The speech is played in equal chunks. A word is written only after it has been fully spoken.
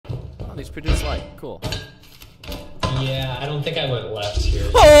Please produce light. Cool. Yeah, I don't think I went left here.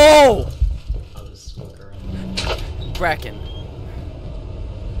 Oh! I'll just look around. Bracken.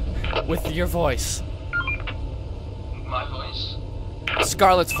 With your voice. My voice?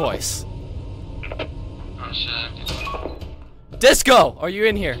 Scarlet's voice. Oh shit. Disco! Are you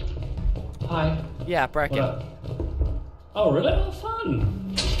in here? Hi. Yeah, What Bracken. up? Oh, really? Oh,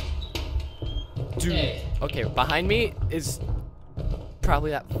 fun. Dude. Hey. Okay, behind me is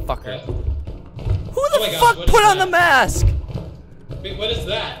probably that fucker. Okay. Who the Oh my God, fuck what is put on that? the mask? Wait, what is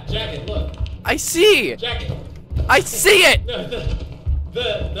that? Jacket, look. I see! Jacket. I see it! No,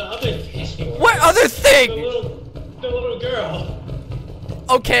 the other thing. What other The thing? little girl.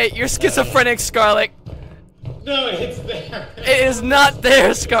 Okay, you're schizophrenic, Scarlet. No, it's there. It is not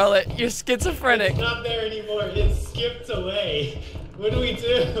there, Scarlet. You're schizophrenic. It's not there anymore. It skipped away. What do we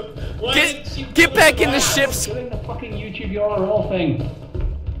do? Why did she Get put back in the mask? ships. Doing the fucking YouTube URL thing.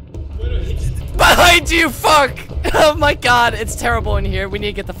 What do we do? Behind you, fuck! Oh my god, it's terrible in here. We need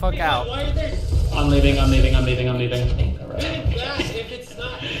to get the fuck out. Why are there I'm leaving. what is that if it's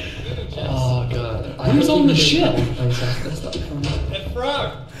not you, Jess? Oh god. Who's on the ship? That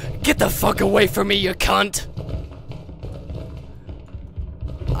frog. Get the fuck away from me, you cunt!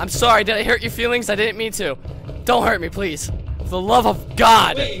 I'm sorry, did I hurt your feelings? I didn't mean to. Don't hurt me, please. For the love of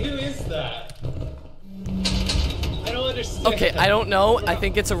God! Wait, who is that? I don't understand. Okay, I don't know. I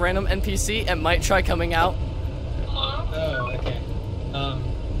think it's a random NPC and might try coming out. Oh, okay.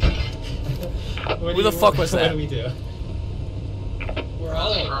 Who the fuck was that? What do we do? We're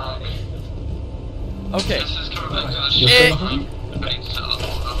all alive. Okay. This is coming back to the You're ship. still behind?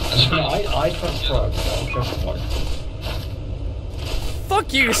 No, I trust Frog, so I'll trust Frog.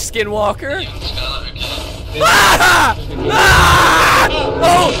 Fuck you, Skinwalker! Scarlet again. Ah! Ah!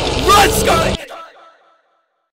 Oh! Run, Scarlet!